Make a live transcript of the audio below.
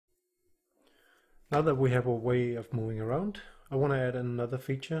Now that we have a way of moving around, I want to add another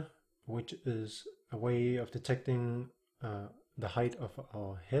feature, which is a way of detecting the height of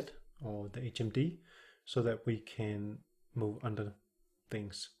our head or the HMD so that we can move under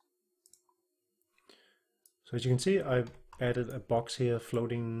things. So as you can see, I've added a box here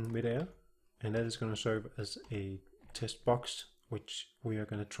floating midair, and that is going to serve as a test box which we are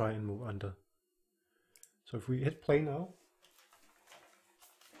going to try and move under. So if we hit play now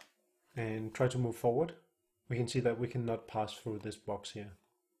and try to move forward, we can see that we cannot pass through this box here.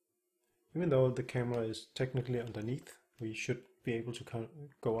 Even though the camera is technically underneath, we should be able to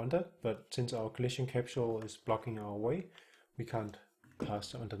go under, but since our collision capsule is blocking our way, we can't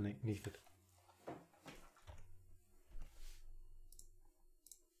pass underneath it.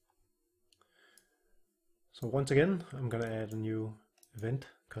 So once again, I'm going to add a new event,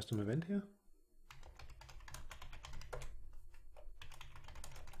 custom event here.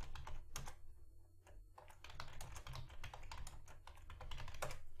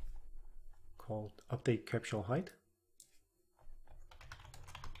 Called update capsule height.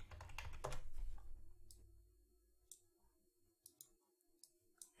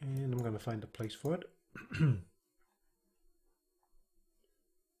 And I'm going to find a place for it.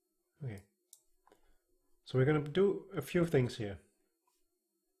 Okay. So we're going to do a few things here.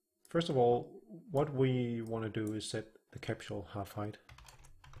 First of all, what we want to do is set the capsule half height.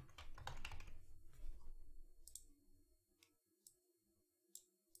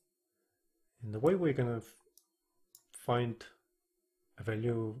 And the way we're going to find a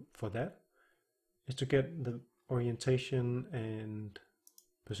value for that is to get the orientation and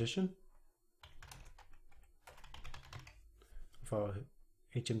position of our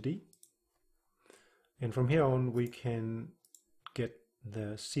HMD. And from here on, we can get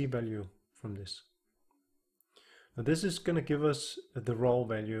the C value from this. Now this is going to give us the raw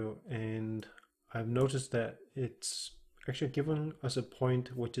value, and I've noticed that it's actually given us a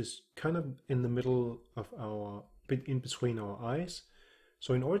point which is kind of in the middle of our, in between our eyes.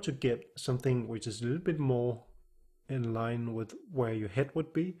 So in order to get something which is a little bit more in line with where your head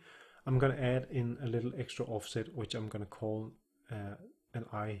would be, I'm going to add in a little extra offset, which I'm going to call an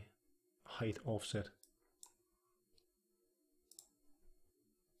eye height offset.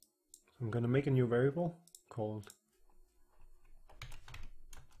 I'm going to make a new variable called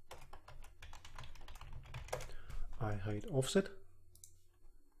eye height offset,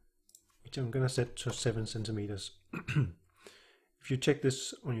 which I'm going to set to 7 centimeters. If you check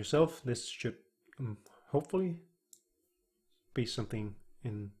this on yourself, this should hopefully be something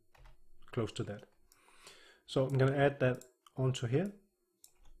in close to that. So I'm going to add that onto here.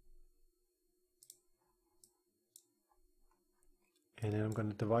 And then I'm going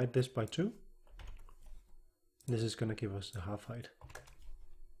to divide this by 2. This is going to give us the half height.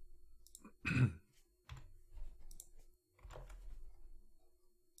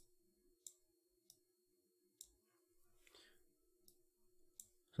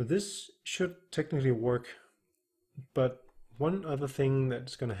 So this should technically work, but one other thing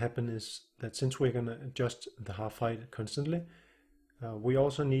that's going to happen is that since we're going to adjust the half height constantly, we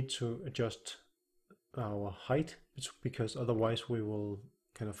also need to adjust our height, because otherwise we will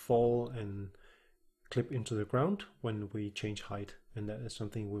kind of fall and clip into the ground when we change height, and that is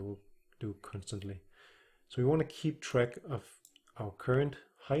something we will do constantly. So we want to keep track of our current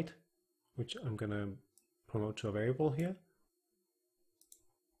height, which I'm going to promote to a variable here,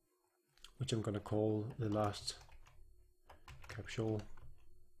 which I'm going to call the last capsule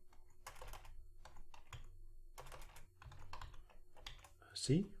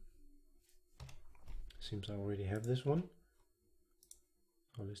C. Seems I already have this one.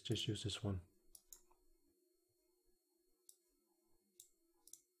 So let's just use this one.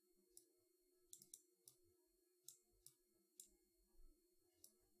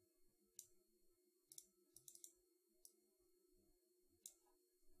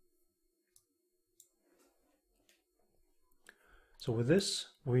 So with this,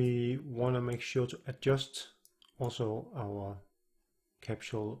 we want to make sure to adjust also our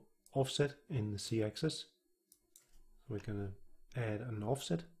capsule offset in the Z-axis. We're going to add an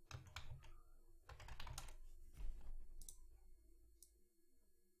offset.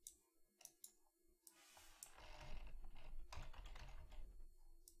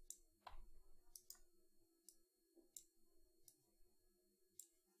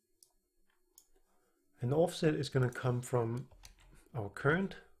 And the offset is going to come from our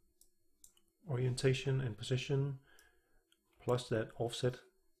current orientation and position plus that offset,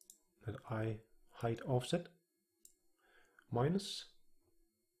 that eye height offset, minus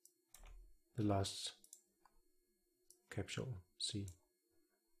the last capsule C.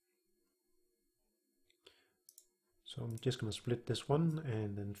 So I'm just going to split this one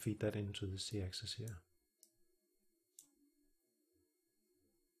and then feed that into the z-axis here.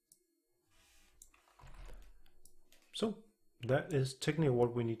 So that is technically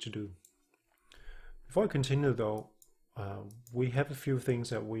what we need to do. Before I continue though, we have a few things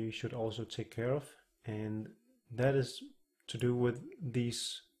that we should also take care of, and that is to do with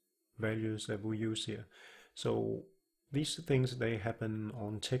these values that we use here. So these things, they happen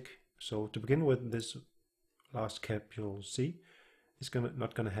on tick. So to begin with, this last capsule C is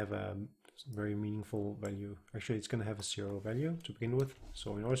not gonna have a very meaningful value. Actually, it's gonna have a 0 value to begin with.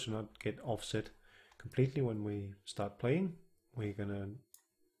 So in order to not get offset completely when we start playing, we're gonna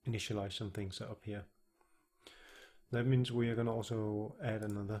initialize some things up here. That means we are gonna also add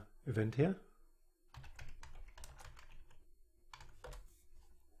another event here.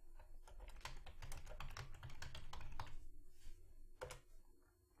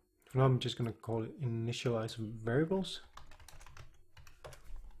 For now, I'm just going to call it initialize variables,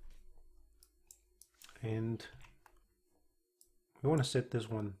 and we want to set this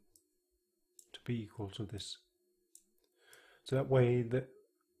one to be equal to this. So that way the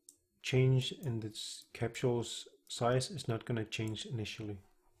change in this capsule's size is not going to change initially.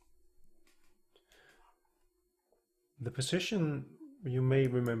 The position, you may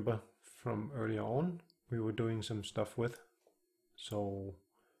remember from earlier on, we were doing some stuff with. So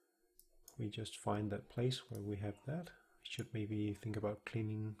we just find that place where we have that. I should maybe think about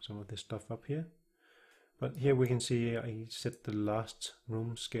cleaning some of this stuff up here. But here we can see I set the last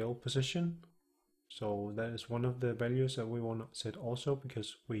room scale position. So that is one of the values that we want to set also,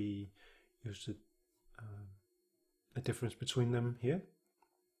 because we used a difference between them here.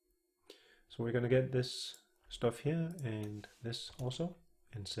 So we're going to get this stuff here and this also,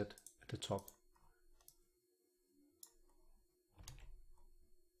 and set at the top.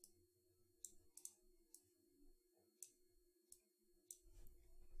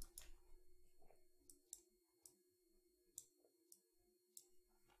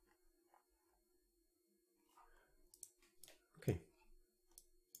 Okay.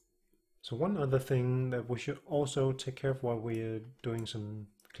 So one other thing that we should also take care of while we're doing some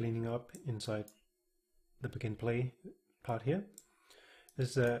cleaning up inside the begin play part here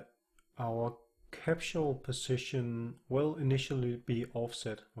is that our capsule position will initially be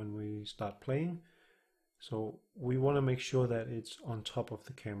offset when we start playing. So we want to make sure that it's on top of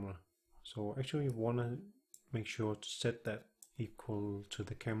the camera. So actually we want to make sure to set that equal to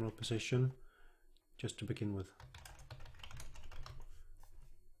the camera position just to begin with.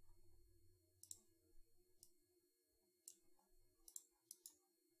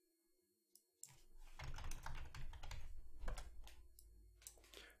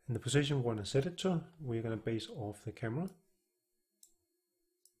 And the position we want to set it to, we're going to base off the camera.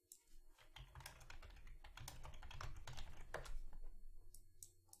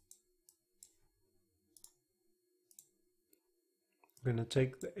 We're going to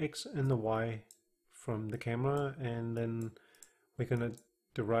take the X and the Y from the camera, and then we're going to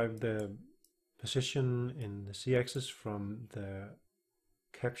derive the position in the Z-axis from the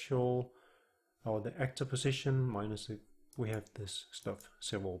capsule, or the actor position minus the, we have this stuff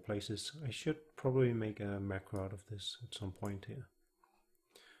several places. I should probably make a macro out of this at some point here.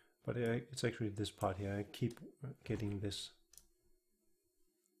 But it's actually this part here. I keep getting this.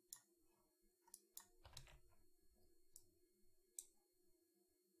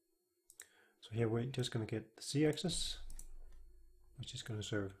 So here we're just going to get the Z-axis, which is going to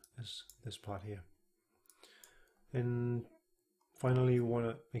serve as this part here. And finally, we want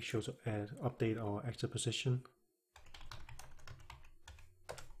to make sure to update our actor position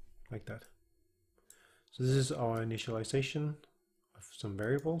like that. So this is our initialization of some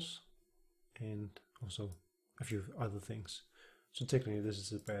variables and also a few other things. So technically this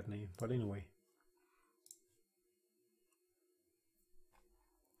is a bad name, but anyway.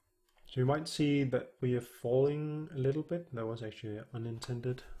 So you might see that we are falling a little bit. That was actually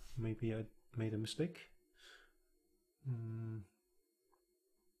unintended. Maybe I made a mistake.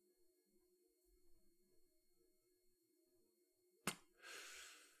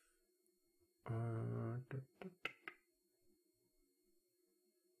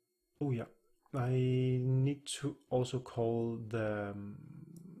 Oh yeah, I need to also call the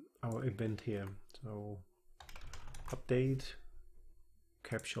our event here. So update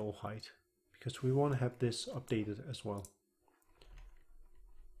CapsuleHeight, because we want to have this updated as well.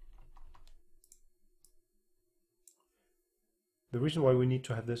 The reason why we need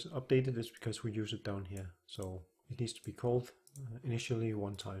to have this updated is because we use it down here. So it needs to be called initially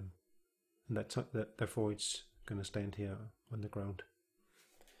one time, and therefore it's going to stand here on the ground.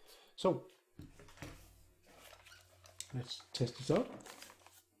 So let's test this out.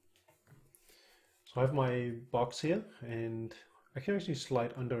 So I have my box here, and I can actually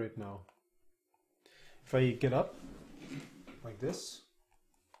slide under it now. If I get up like this,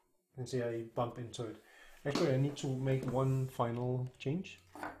 you can see I bump into it. Actually, I need to make one final change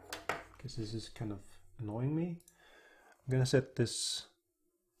because this is kind of annoying me. I'm gonna set this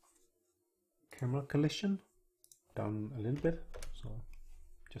camera collision down a little bit, so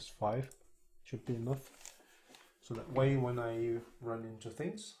just 5 should be enough. So that way when I run into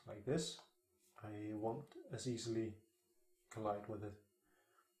things like this, I won't as easily collide with it.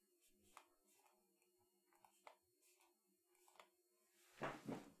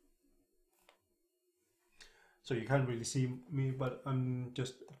 So you can't really see me, but I'm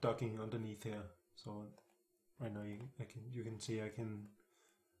just ducking underneath here. So right now you can see I can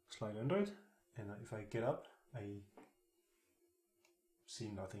slide under it, and if I get up, I see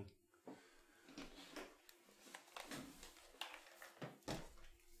nothing.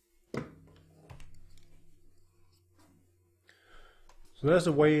 So there's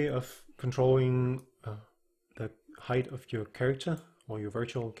a way of controlling the height of your character or your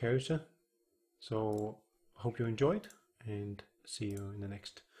virtual character. So hope you enjoyed, and see you in the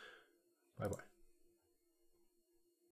next. Bye bye.